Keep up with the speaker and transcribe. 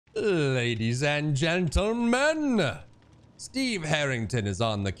Ladies and gentlemen, Steve Harrington is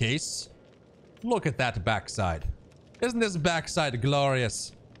on the case. Look at that backside. Isn't this backside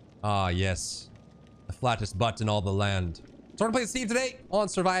glorious? Ah, yes. The flattest butt in all the land. So we're gonna play Steve today on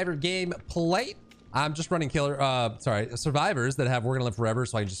Survivor gameplay. I'm just running survivors that have We're Gonna Live Forever,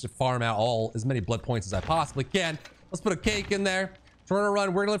 so I can just farm out as many blood points as I possibly can. Let's put a cake in there. So we're gonna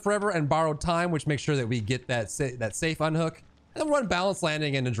run We're Gonna Live Forever and Borrowed Time, which makes sure that we get that safe unhook. And then run Balance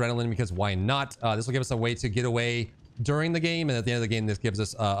Landing and Adrenaline, because why not? This will give us a way to get away during the game, and at the end of the game, this gives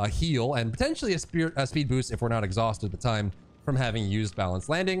us a heal and potentially a speed boost if we're not exhausted at the time from having used Balance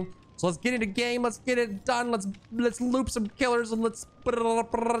Landing. So let's get into game. Let's get it done. Let's loop some killers and let's put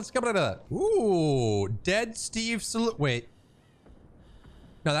it up. Ooh, Dead Steve Saloon. Wait.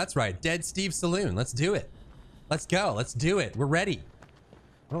 No, that's right. Dead Steve Saloon. Let's do it. Let's go. Let's do it. We're ready.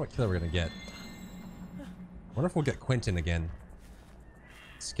 I wonder what killer we're gonna get. I wonder if we'll get Quentin again.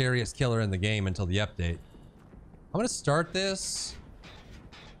 Scariest killer in the game until the update. I'm gonna start this.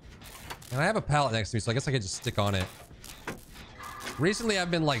 And I have a pallet next to me, so I guess I could just stick on it. Recently,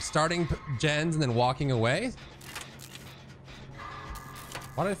 I've been like starting gens and then walking away.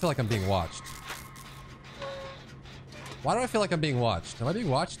 Why do I feel like I'm being watched? Why do I feel like I'm being watched? Am I being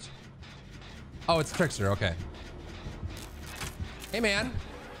watched? Oh, it's Trickster. Okay. Hey, man.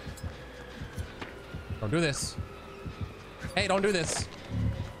 Don't do this. Hey, don't do this.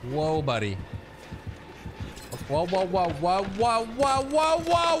 Whoa, buddy. Whoa, whoa, whoa, whoa, whoa, whoa, whoa,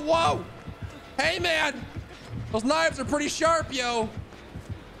 whoa, whoa. Hey, man. Those knives are pretty sharp, yo.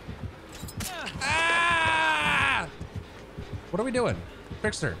 Ah! What are we doing?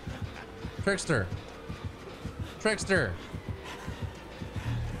 Trickster. Trickster. Trickster.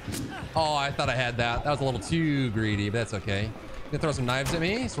 Oh, I thought I had that. That was a little too greedy, but that's okay. He's gonna throw some knives at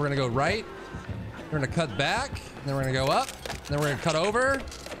me, so we're gonna go right. We're gonna cut back, then we're gonna go up, then we're gonna cut over.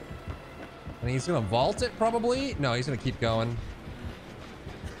 And he's gonna vault it, probably? No, he's gonna keep going.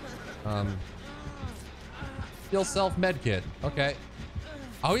 Heal self medkit. Okay.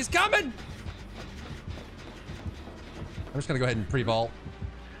 Oh, he's coming! I'm just gonna go ahead and pre-vault.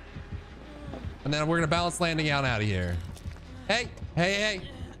 And then we're gonna Balance Landing out of here. Hey, hey, hey.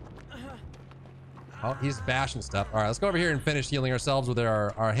 Oh, he's bashing stuff. All right, let's go over here and finish healing ourselves with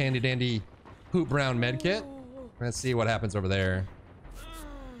our handy dandy poop brown medkit. Let's see what happens over there.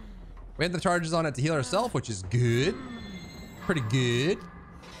 We had the charges on it to heal ourselves, which is good. Pretty good.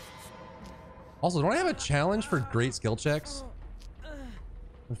 Also, don't I have a challenge for great skill checks?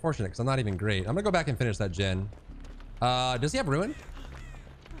 Unfortunate, because I'm not even great. I'm gonna go back and finish that gen. Does he have Ruin?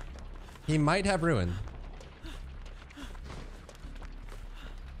 He might have Ruin.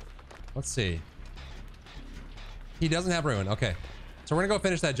 Let's see. He doesn't have Ruin. Okay. So we're gonna go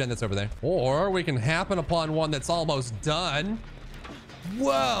finish that gen that's over there. Or we can happen upon one that's almost done.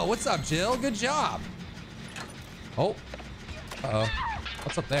 Whoa, what's up, Jill? Good job. Oh. Uh-oh.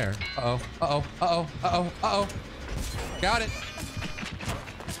 What's up there? Uh-oh. Uh-oh. Uh-oh. Uh-oh. Uh-oh. Got it.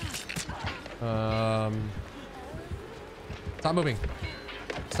 Stop moving.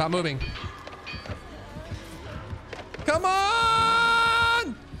 Stop moving. Come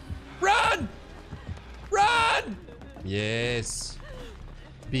on! Run! Run! Yes.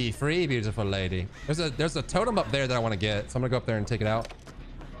 Be free, beautiful lady. There's a totem up there that I want to get, so I'm gonna go up there and take it out.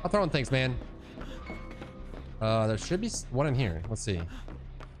 I'm throwing things, man. There should be one in here. Let's see.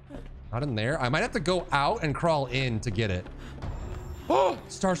 Not in there. I might have to go out and crawl in to get it. Oh,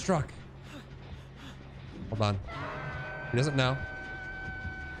 starstruck. Hold on. He doesn't know.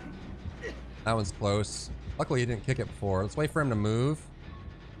 That one's close. Luckily, he didn't kick it before. Let's wait for him to move.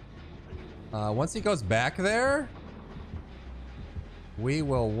 Once he goes back there, we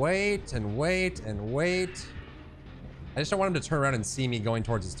will wait and wait and wait. I just don't want him to turn around and see me going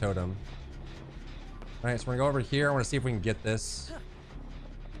towards his totem. All right, so we're gonna go over here. I want to see if we can get this.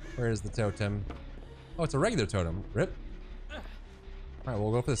 Where is the totem? Oh, it's a regular totem. Rip. All right,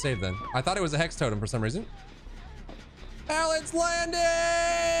 we'll go for the save then. I thought it was a hex totem for some reason. Balance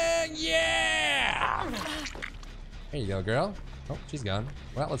Landing! Yeah! There you go, girl. Oh, she's gone.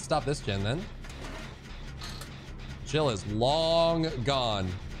 Well, let's stop this gen then. Jill is long gone.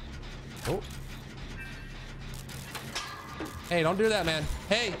 Oh. Hey, don't do that, man.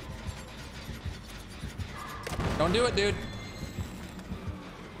 Hey! Don't do it, dude.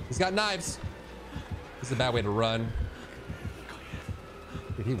 He's got knives. This is a bad way to run.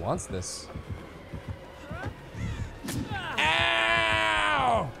 Dude, he wants this.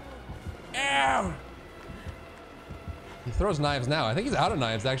 Ow! Ow! He throws knives now. I think he's out of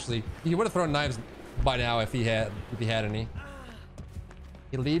knives, actually. He would have thrown knives by now if he had any.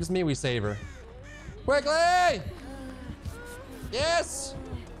 He leaves me, we save her. Quickly! Yes!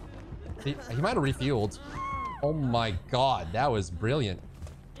 See, he might have refueled. Oh my god, that was brilliant.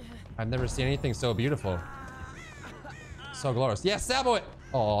 I've never seen anything so beautiful. So glorious. Yes, sabo it!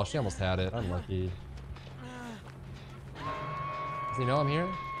 Oh, she almost had it. Unlucky. Does he know I'm here?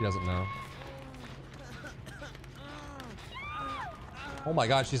 He doesn't know. Oh my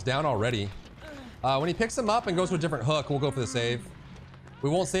god, she's down already. When he picks him up and goes to a different hook, we'll go for the save. We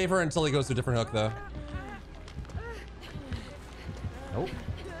won't save her until he goes to a different hook, though. Nope.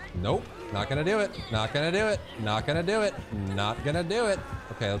 Nope. Not gonna do it. Not gonna do it. Not gonna do it. Not gonna do it.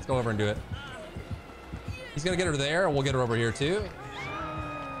 Okay, let's go over and do it. He's gonna get her there, and we'll get her over here, too.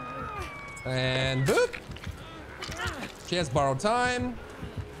 And boop. She has borrowed time.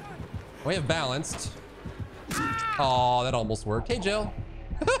 We have balanced. Oh, that almost worked. Hey, Jill.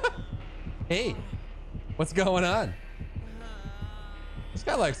 Hey. What's going on? This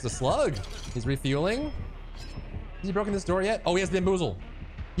guy likes to slug. He's refueling. Has he broken this door yet? Oh, he has bamboozle.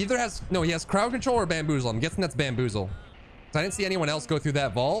 He either has... No, he has crowd control or bamboozle. I'm guessing that's bamboozle. So I didn't see anyone else go through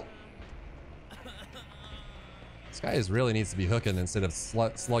that vault. This guy really needs to be hooking instead of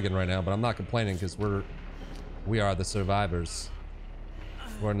slugging right now, but I'm not complaining because we are the survivors.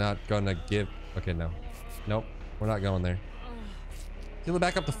 We're not gonna give... Okay, no. Nope. We're not going there. Heal it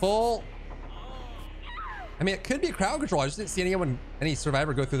back up to full. I mean, it could be a crowd control. I just didn't see any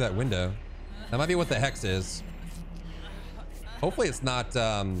survivor go through that window. That might be what the hex is. Hopefully it's not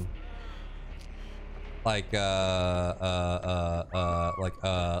like a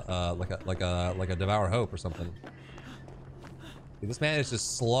Devour Hope or something. Dude, this man is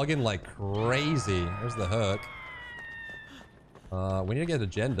just slugging like crazy. There's the hook. We need to get a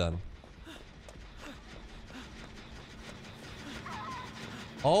gen done.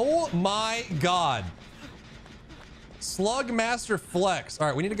 Oh my god. Slug Master Flex. All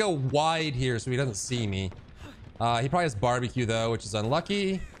right, we need to go wide here so he doesn't see me. He probably has barbecue though, which is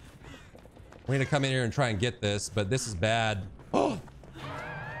unlucky. We need to come in here and try and get this, but this is bad. Oh,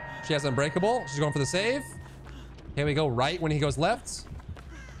 she has Unbreakable. She's going for the save. Okay, we go right when he goes left.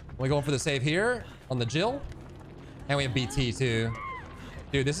 We're going for the save here on the Jill. And we have BT too.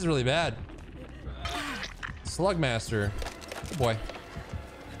 Dude, this is really bad. Slug Master. Good boy.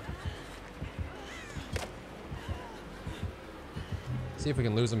 See if we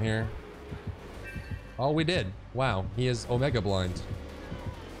can lose him here. Oh, we did. Wow, he is Omega blind.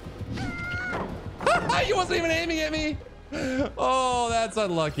 He wasn't even aiming at me. Oh, that's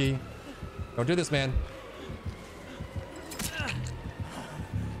unlucky. Don't do this, man.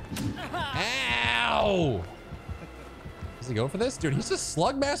 Ow! Does he go for this? Dude, he's just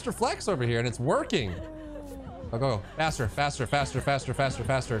Slug Master Flex over here and it's working. Oh, go. Faster, faster, faster, faster, faster,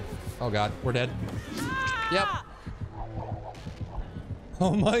 faster. Oh god, we're dead. Yep.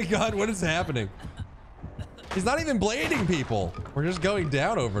 Oh my god, what is happening? He's not even blading people. We're just going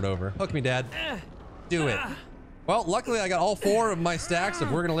down over and over. Hook me, Dad. Do it. Well, luckily I got all 4 of my stacks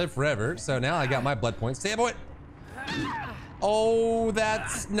of We're Gonna Live Forever, so now I got my blood points. Stay aboard. Oh,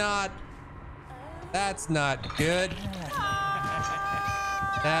 that's not good.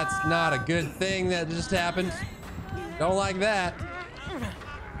 That's not a good thing that just happened. Don't like that.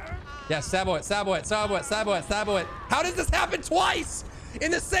 Yeah, sabo it, sabo it, sabo it, sabo it, sabo it. How does this happen twice in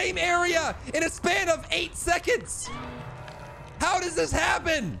the same area in a span of 8 seconds? How does this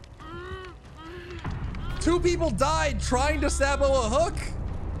happen? 2 people died trying to sabo a hook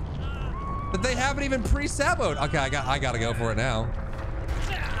that they haven't even pre-saboed. Okay, I gotta go for it now.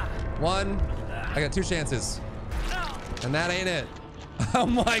 1. I got 2 chances. And that ain't it. Oh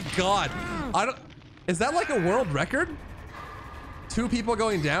my god. Is that like a world record? 2 people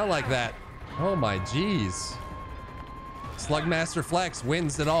going down like that. Oh my jeez. Slugmaster Flex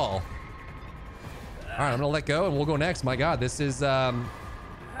wins it all. All right, I'm gonna let go and we'll go next. My god, this is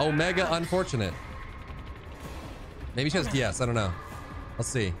Omega unfortunate. Maybe she has DS, I don't know. Let's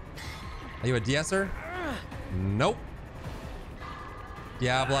see. Are you a DSer? Nope. Do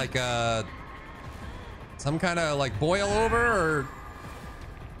you have like some kind of like boil over or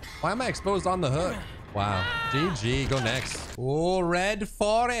why am I exposed on the hook? Wow. GG, go next. Oh, Red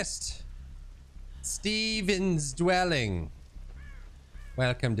Forest. Steven's Dwelling.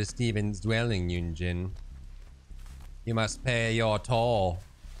 Welcome to Steven's Dwelling, Yunjin. You must pay your toll.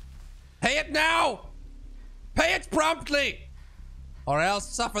 Pay it now! Pay it promptly! Or else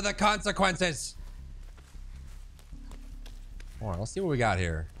suffer the consequences. All right, let's see what we got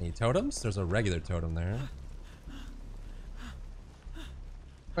here. Any totems? There's a regular totem there.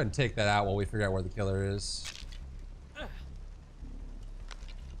 Go ahead and take that out while we figure out where the killer is.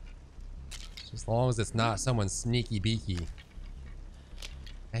 As long as it's not someone sneaky beaky.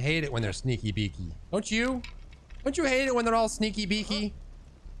 I hate it when they're sneaky beaky. Don't you? Don't you hate it when they're all sneaky beaky?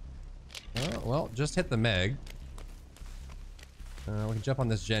 Oh, well, just hit the Meg. We can jump on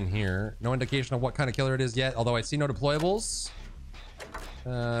this gen here. No indication of what kind of killer it is yet, although I see no deployables.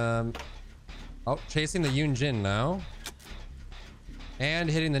 Oh, chasing the Yoon Jin now. And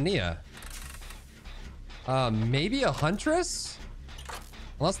hitting the Nia. Maybe a Huntress?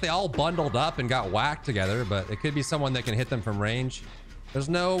 Unless they all bundled up and got whacked together, but it could be someone that can hit them from range. There's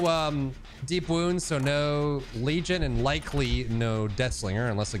no deep wounds, so no Legion, and likely no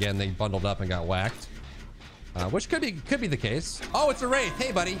Deathslinger, unless again they bundled up and got whacked. Which could be the case. Oh, it's a Wraith.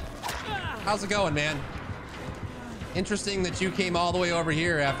 Hey, buddy. How's it going, man? Interesting that you came all the way over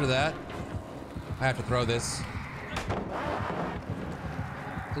here after that. I have to throw this.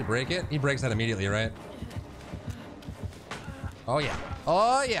 Did he break it? He breaks that immediately, right? Oh, yeah.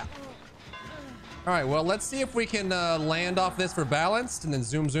 Oh, yeah. All right, well, let's see if we can land off this for balanced and then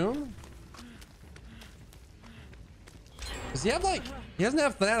zoom, zoom. Does he have, like... He doesn't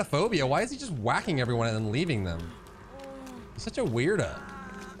have thanatophobia. Why is he just whacking everyone and then leaving them? He's such a weirdo.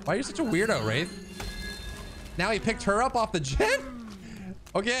 Why are you such a weirdo, Wraith? Now he picked her up off the gen?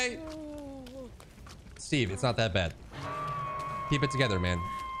 Okay. Steve, it's not that bad. Keep it together, man.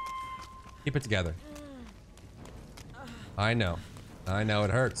 Keep it together. I know. I know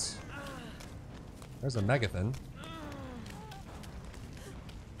it hurts. There's a Megathon.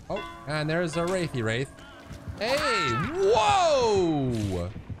 Oh, and there's a Wraithy Wraith. Hey, whoa!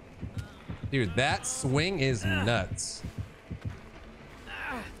 Dude, that swing is nuts.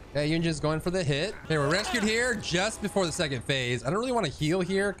 Yeah, Yunjin's going for the hit. Okay, we're rescued here just before the second phase. I don't really want to heal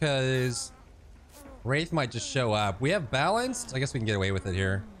here because Wraith might just show up. We have balanced. I guess we can get away with it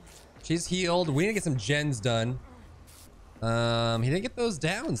here. She's healed. We need to get some gens done. He didn't get those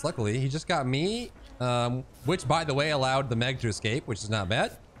downs, luckily. He just got me, which, by the way, allowed the Meg to escape, which is not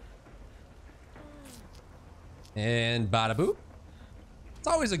bad. And bada boop. It's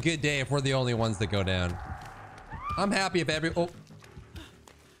always a good day if we're the only ones that go down. I'm happy if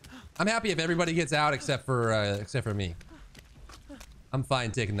I'm happy if everybody gets out except for me. I'm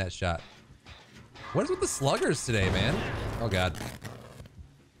fine taking that shot. What is with the sluggers today, man? Oh god.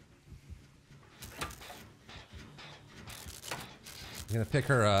 I'm gonna pick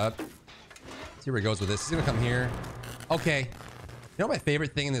her up. See where he goes with this. He's gonna come here. Okay. You know what my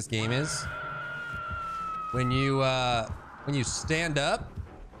favorite thing in this game is? When you stand up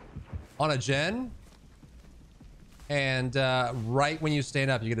on a gen and right when you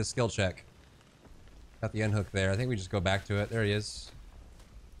stand up you get a skill check. Got the unhook there. I think we just go back to it. There he is.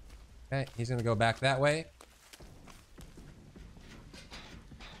 Okay, he's gonna go back that way.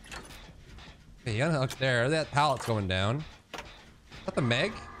 Okay, he unhooked there. That pallet's going down. Is that the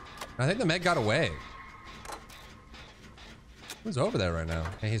Meg? I think the Meg got away. Who's over there right now?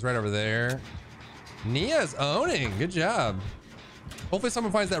 Okay, he's right over there. Nia's owning. Good job. Hopefully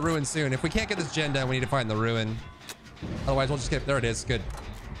someone finds that ruin soon. If we can't get this gen done, we need to find the ruin. Otherwise, we'll just get... There it is. Good.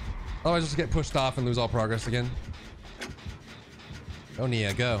 Otherwise, we'll just get pushed off and lose all progress again. Go,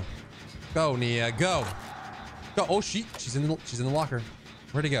 Nia. Go. Go, Nia. Go. Go. Oh, she's in the locker.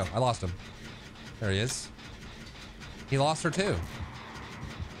 Where'd he go? I lost him. There he is. He lost her too.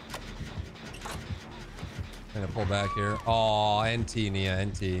 Gonna pull back here. Oh, NT, Nia.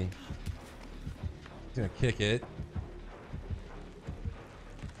 NT. He's gonna kick it.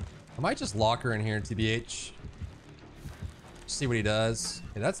 I might just lock her in here, TBH. See what he does.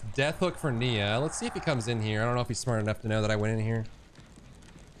 Okay, that's death hook for Nia. Let's see if he comes in here. I don't know if he's smart enough to know that I went in here.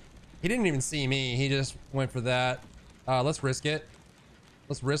 He didn't even see me. He just went for that. Let's risk it.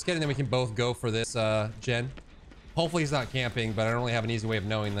 Let's risk it, and then we can both go for this gen. Hopefully he's not camping, but I don't really have an easy way of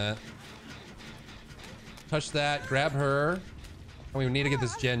knowing that. Touch that. Grab her. And we need to get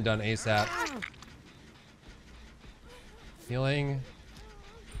this gen done ASAP. Healing.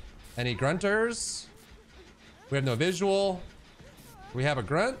 Any grunters? We have no visual. Do we have a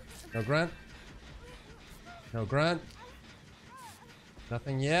grunt? No grunt. No grunt.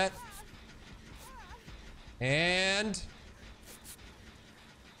 Nothing yet. And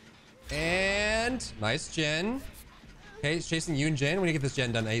nice gen. Okay, he's chasing Yoon Jin. We need to get this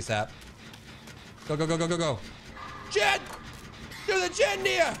gen done ASAP. Go, go, go, go, go, go. Gen! Do the gen,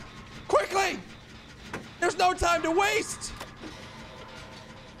 Nia! Quickly! There's no time to waste!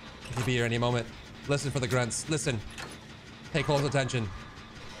 He could be here any moment. Listen for the grunts. Listen. Pay close attention.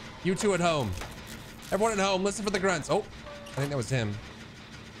 You two at home. Everyone at home, listen for the grunts. Oh, I think that was him.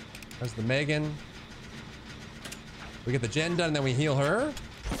 There's the Megan. We get the gen done and then we heal her.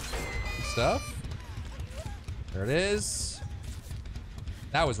 Good stuff. There it is.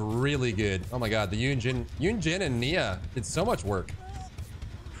 That was really good. Oh my god, the Yoon Jin and Nia did so much work.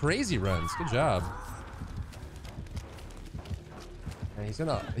 Crazy runs. Good job. And he's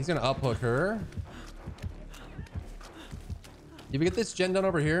gonna uphook her. Did we get this gen done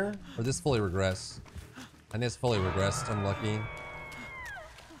over here? Or this fully regressed? And this fully regressed, unlucky.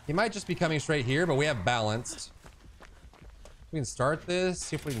 He might just be coming straight here, but we have balanced. We can start this,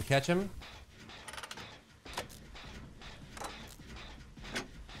 see if we can catch him.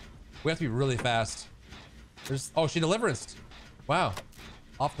 We have to be really fast. There's, oh, she deliveranced. Wow.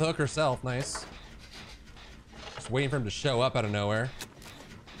 Off the hook herself, nice. Just waiting for him to show up out of nowhere.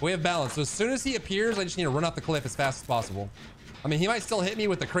 We have balance, so as soon as he appears, I just need to run off the cliff as fast as possible. I mean, he might still hit me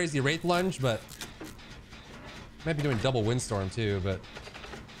with the crazy Wraith lunge, but... might be doing double windstorm too, but...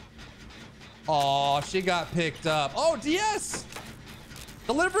 oh, she got picked up. Oh, DS!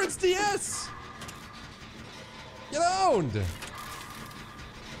 Deliverance DS! Get owned!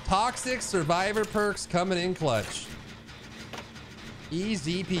 Toxic survivor perks coming in clutch.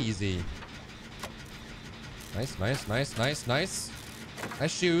 Easy peasy. Nice, nice, nice, nice, nice.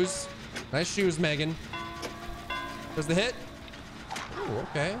 Nice shoes. Nice shoes, Megan. There's the hit. Ooh,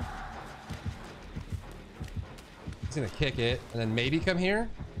 okay. He's gonna kick it and then maybe come here.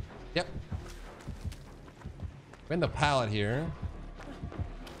 Yep. We're in the pallet here.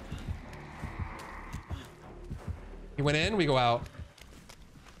 He went in, we go out.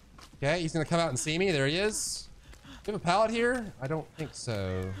 Okay, he's gonna come out and see me. There he is. Do we have a pallet here? I don't think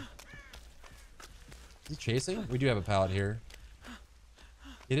so. Is he chasing? We do have a pallet here.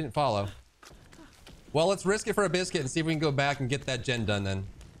 He didn't follow. Well, let's risk it for a biscuit and see if we can go back and get that gen done then.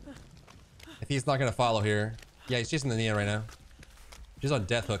 If he's not gonna follow here. Yeah, he's chasing the Nia right now. She's on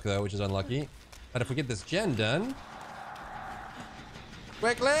death hook though, which is unlucky. But if we get this gen done...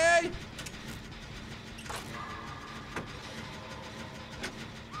 quickly!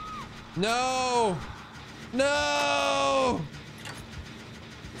 No! No!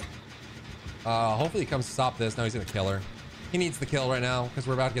 Hopefully he comes to stop this. No, he's gonna kill her. He needs the kill right now because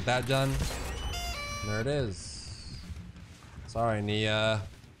we're about to get that done. There it is. Sorry, Nia.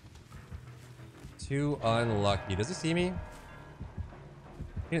 Too unlucky. Does he see me?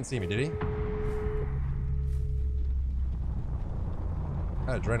 He didn't see me, did he?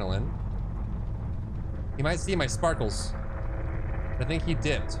 Got adrenaline. He might see my sparkles. I think he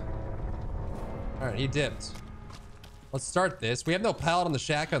dipped. All right, he dipped. Let's start this. We have no pallet on the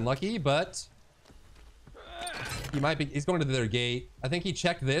shack, unlucky, but he might be. He's going to the other gate. I think he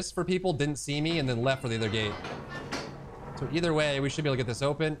checked this for people, didn't see me, and then left for the other gate. So either way, we should be able to get this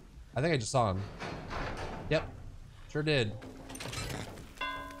open. I think I just saw him. Yep, sure did.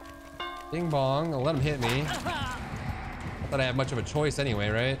 Ding bong. I'll let him hit me. Not that I have much of a choice anyway,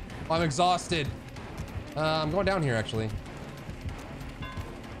 right? Oh, I'm exhausted. I'm going down here, actually.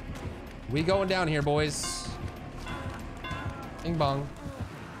 We going down here, boys. Bing bong.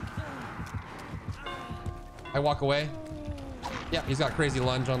 I walk away. Yeah, he's got crazy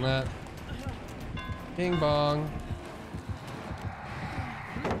lunge on that. Bing bong.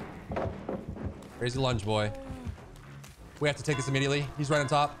 Crazy lunge, boy. We have to take this immediately. He's right on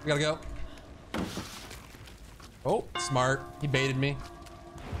top. We gotta go. Oh, smart. He baited me.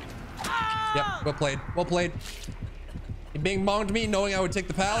 Yep, well played. Well played. He bing bonged me knowing I would take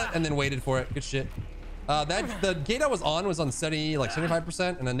the pallet and then waited for it. Good shit. The gate I was on 70, like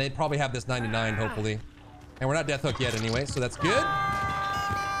 75%, and then they'd probably have this 99, hopefully. And we're not death hook yet anyway, so that's good.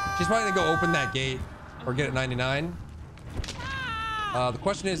 She's probably gonna go open that gate or get it 99. The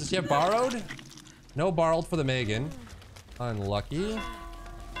question is, does she have borrowed? No borrowed for the Megan. Unlucky.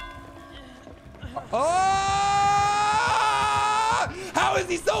 Oh! How is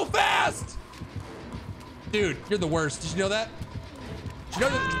he so fast? Dude, you're the worst. Did you know that? Did you know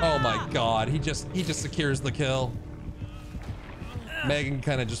that? Oh my god, he just secures the kill. Megan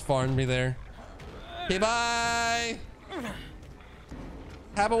kind of just farmed me there. Okay, bye.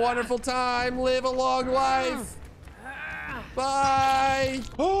 Have a wonderful time. Live a long life. Bye.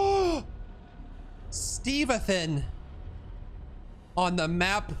 Oh, Stevathan on the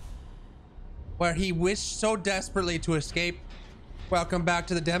map where he wished so desperately to escape. Welcome back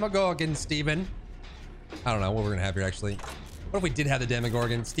to the Demogorgon, Steven. I don't know what we're gonna have here actually. What if we did have the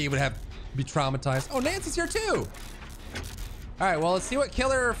Demogorgon? Steve would be traumatized. Oh, Nancy's here too. All right, well, let's see what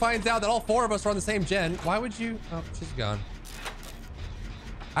killer finds out that all four of us are on the same gen. Why would you? Oh, she's gone.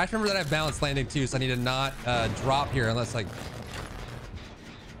 I just remember that I have balanced landing too, so I need to not drop here unless like.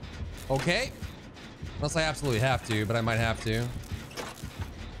 Okay. Unless I absolutely have to, but I might have to.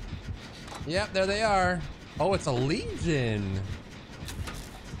 Yep, there they are. Oh, it's a Legion.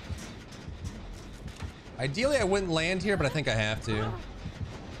 Ideally, I wouldn't land here, but I think I have to.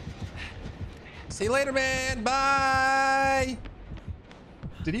 See you later, man. Bye.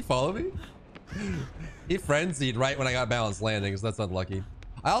 Did he follow me? He frenzied right when I got balanced landings. That's unlucky.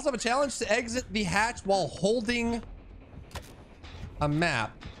 I also have a challenge to exit the hatch while holding a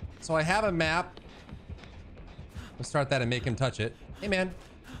map. So I have a map. Let's start that and make him touch it. Hey, man.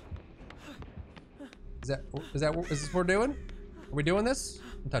 Is this what we're doing? Are we doing this?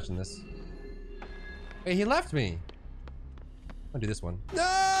 I'm touching this. Hey, he left me. I'll do this one.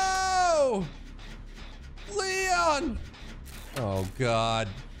 No! Leon! Oh God.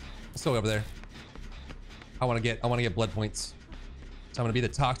 Let's go over there. I want to get blood points. So I'm gonna be the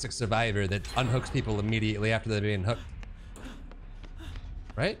toxic survivor that unhooks people immediately after they've been hooked.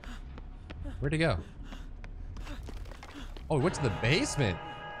 Right? Where'd he go? Oh, we went to the basement.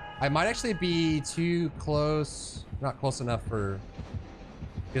 I might actually be too close. Not close enough for...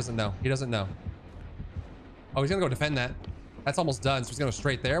 He doesn't know. He doesn't know. Oh, he's gonna go defend that. That's almost done, so he's gonna go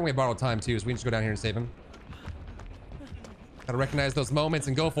straight there. We have borrowed time too, so we can just go down here and save him. Gotta recognize those moments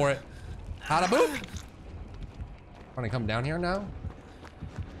and go for it. How'da boop! Wanna come down here now?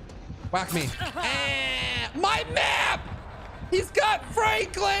 Whack me. My map! He's got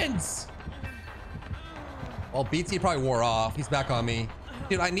Franklin's! Well, BT probably wore off. He's back on me.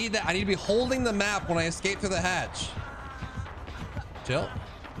 Dude, I need that. I need to be holding the map when I escape through the hatch. Chill.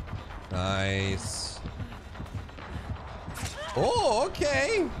 Nice. Oh,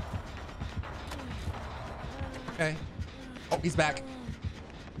 okay. Okay. Oh, he's back.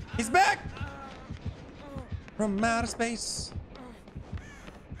 He's back! From outer space.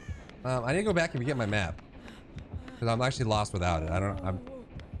 I need to go back and get my map. Because I'm actually lost without it. I've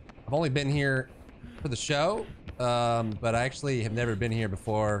only been here for the show. But I actually have never been here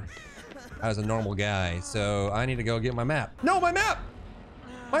before as a normal guy. So I need to go get my map. No, my map!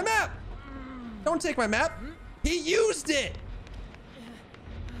 My map! Don't take my map. He used it!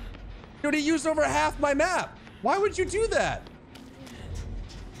 Dude, he used over half my map. Why would you do that?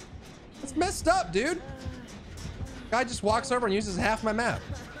 It's messed up, dude. Guy just walks over and uses half my map.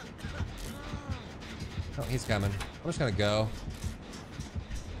 Oh, he's coming. I'm just gonna go.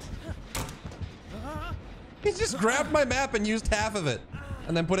 He just grabbed my map and used half of it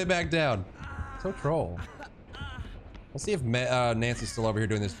and then put it back down. So troll. We'll see if Nancy's still over here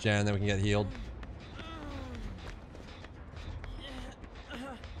doing this gen, then we can get healed.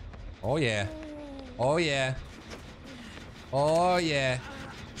 Oh yeah. Oh yeah. Oh yeah.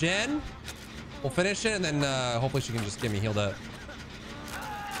 Jen, we'll finish it and then hopefully she can just get me healed up.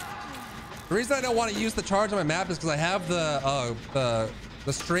 The reason I don't want to use the charge on my map is because I have the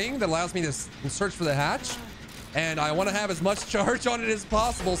string that allows me to search for the hatch. And I want to have as much charge on it as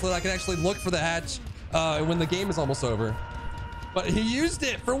possible so that I can actually look for the hatch when the game is almost over. But he used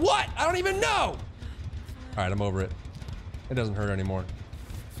it for what? I don't even know. All right, I'm over it. It doesn't hurt anymore.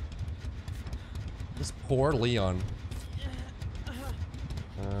 This poor Leon.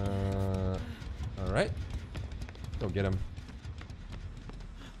 All right. Go get him.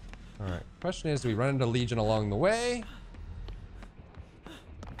 All right. Question is, do we run into Legion along the way?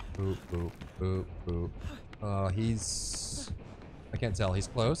 Boop, boop, boop, boop. I can't tell. He's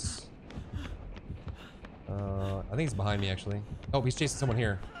close. I think he's behind me, actually. Oh, he's chasing someone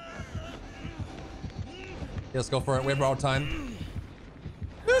here. Yeah, let's go for it. We have borrowed time.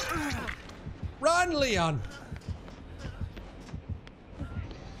 Run, Leon!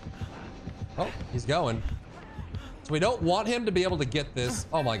 Oh, he's going. So we don't want him to be able to get this.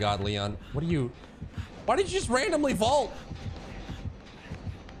 Oh my God, Leon. What are you... Why did you just randomly vault?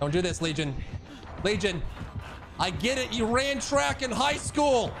 Don't do this, Legion. Legion. I get it. You ran track in high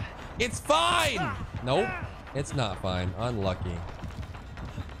school. It's fine. Nope. It's not fine. Unlucky.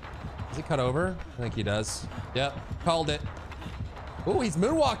 Does he cut over? I think he does. Yep. Called it. Oh, he's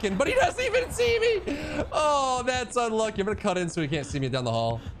moonwalking, but he doesn't even see me. Oh, that's unlucky. I'm going to cut in so he can't see me down the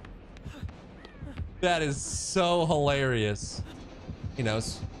hall. That is so hilarious. He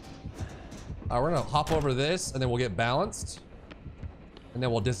knows. We're going to hop over this, and then we'll get balanced. And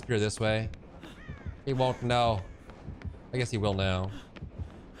then we'll disappear this way. He won't know. I guess he will now.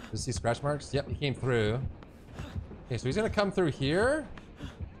 Does he see scratch marks? Yep, he came through. Okay, so he's gonna come through here.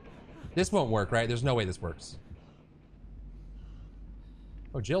 This won't work, right? There's no way this works.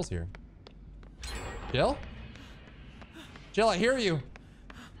 Oh, Jill's here. Jill? Jill, I hear you.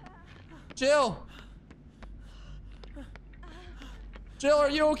 Jill! Jill, are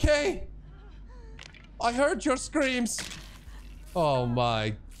you okay? I heard your screams. Oh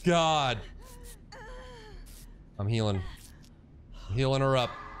my God. I'm healing. I'm healing her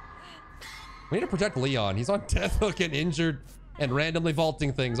up. We need to protect Leon. He's on death hook and injured and randomly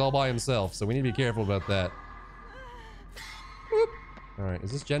vaulting things all by himself. So we need to be careful about that. Whoop. All right,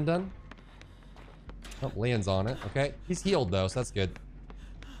 is this gen done? Oh, Leon's on it. Okay, he's healed though, so that's good.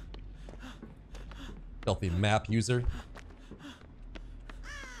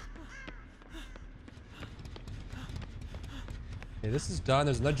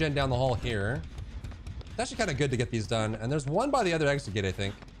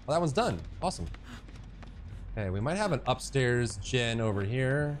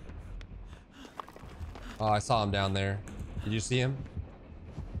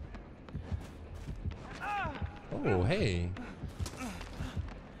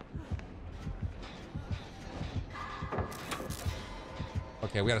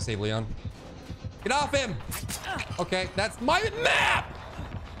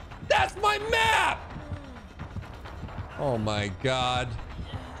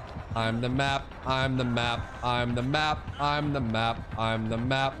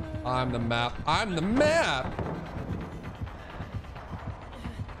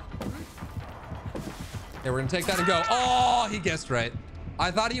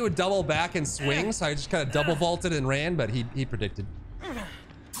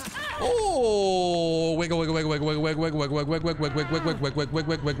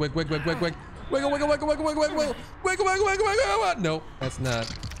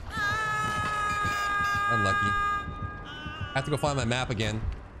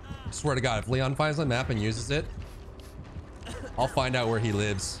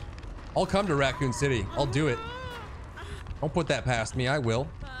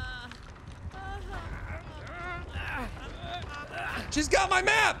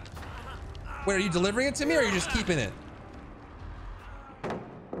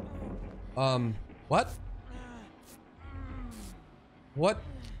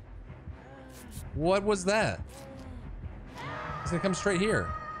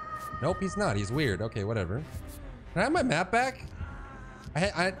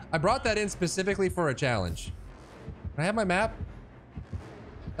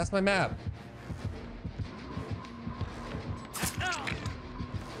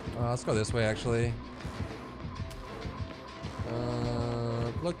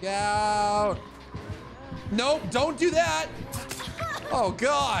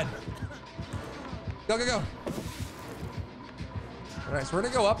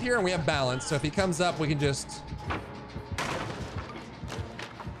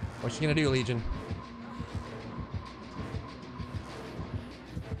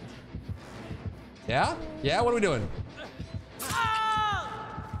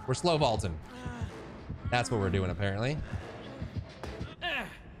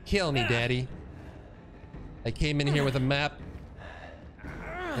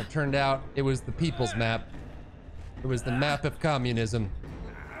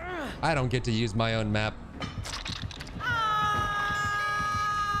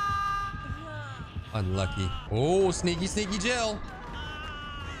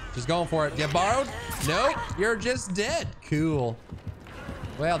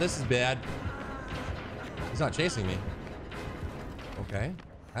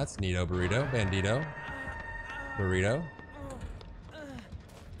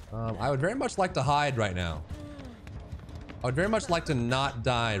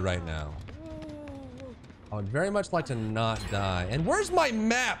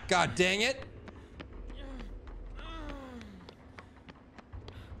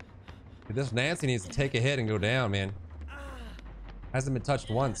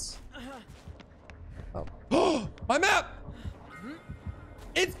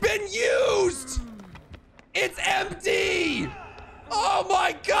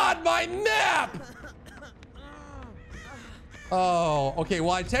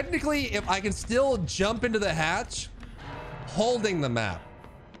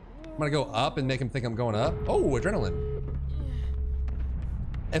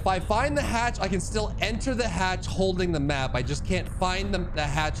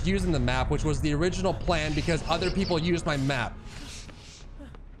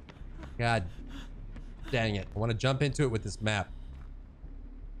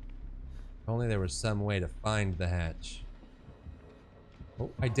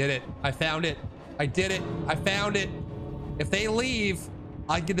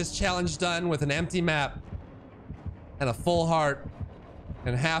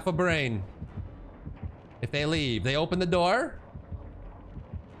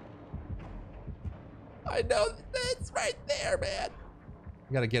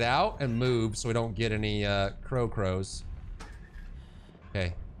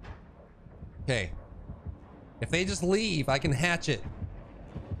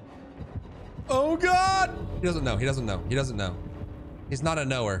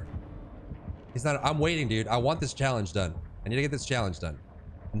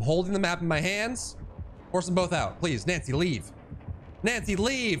 Force them both out. Please, Nancy, leave. Nancy,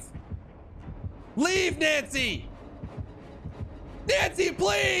 leave. Leave, Nancy. Nancy,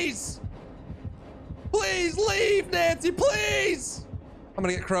 please. Please leave, Nancy, please. I'm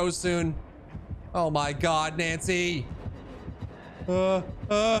gonna get crows soon. Oh my God, Nancy.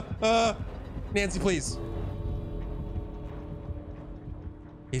 Nancy, please.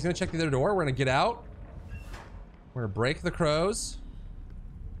 He's gonna check the other door. We're gonna get out. We're gonna break the crows.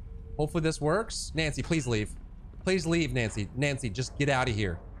 Hopefully this works. Nancy, please leave. Please leave, Nancy. Nancy, just get out of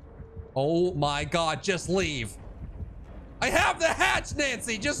here. Oh my God, just leave. I have the hatch,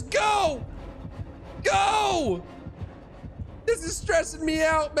 Nancy. Just go. Go. This is stressing me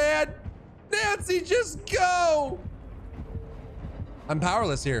out, man. Nancy, just go. I'm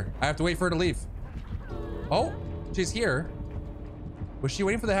powerless here. I have to wait for her to leave. Oh, she's here. Was she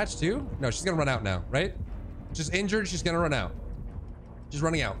waiting for the hatch too? No, she's gonna run out now, right? She's injured, she's gonna run out. She's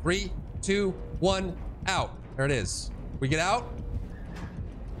running out. 3, 2, 1, out. There it is. We get out.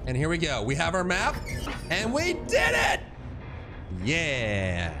 And here we go. We have our map. And we did it!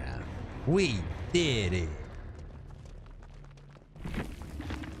 Yeah. We did it.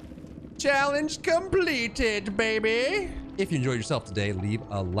 Challenge completed, baby. If you enjoyed yourself today, leave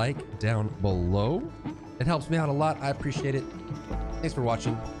a like down below. It helps me out a lot. I appreciate it. Thanks for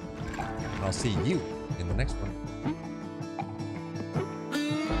watching. And I'll see you in the next one.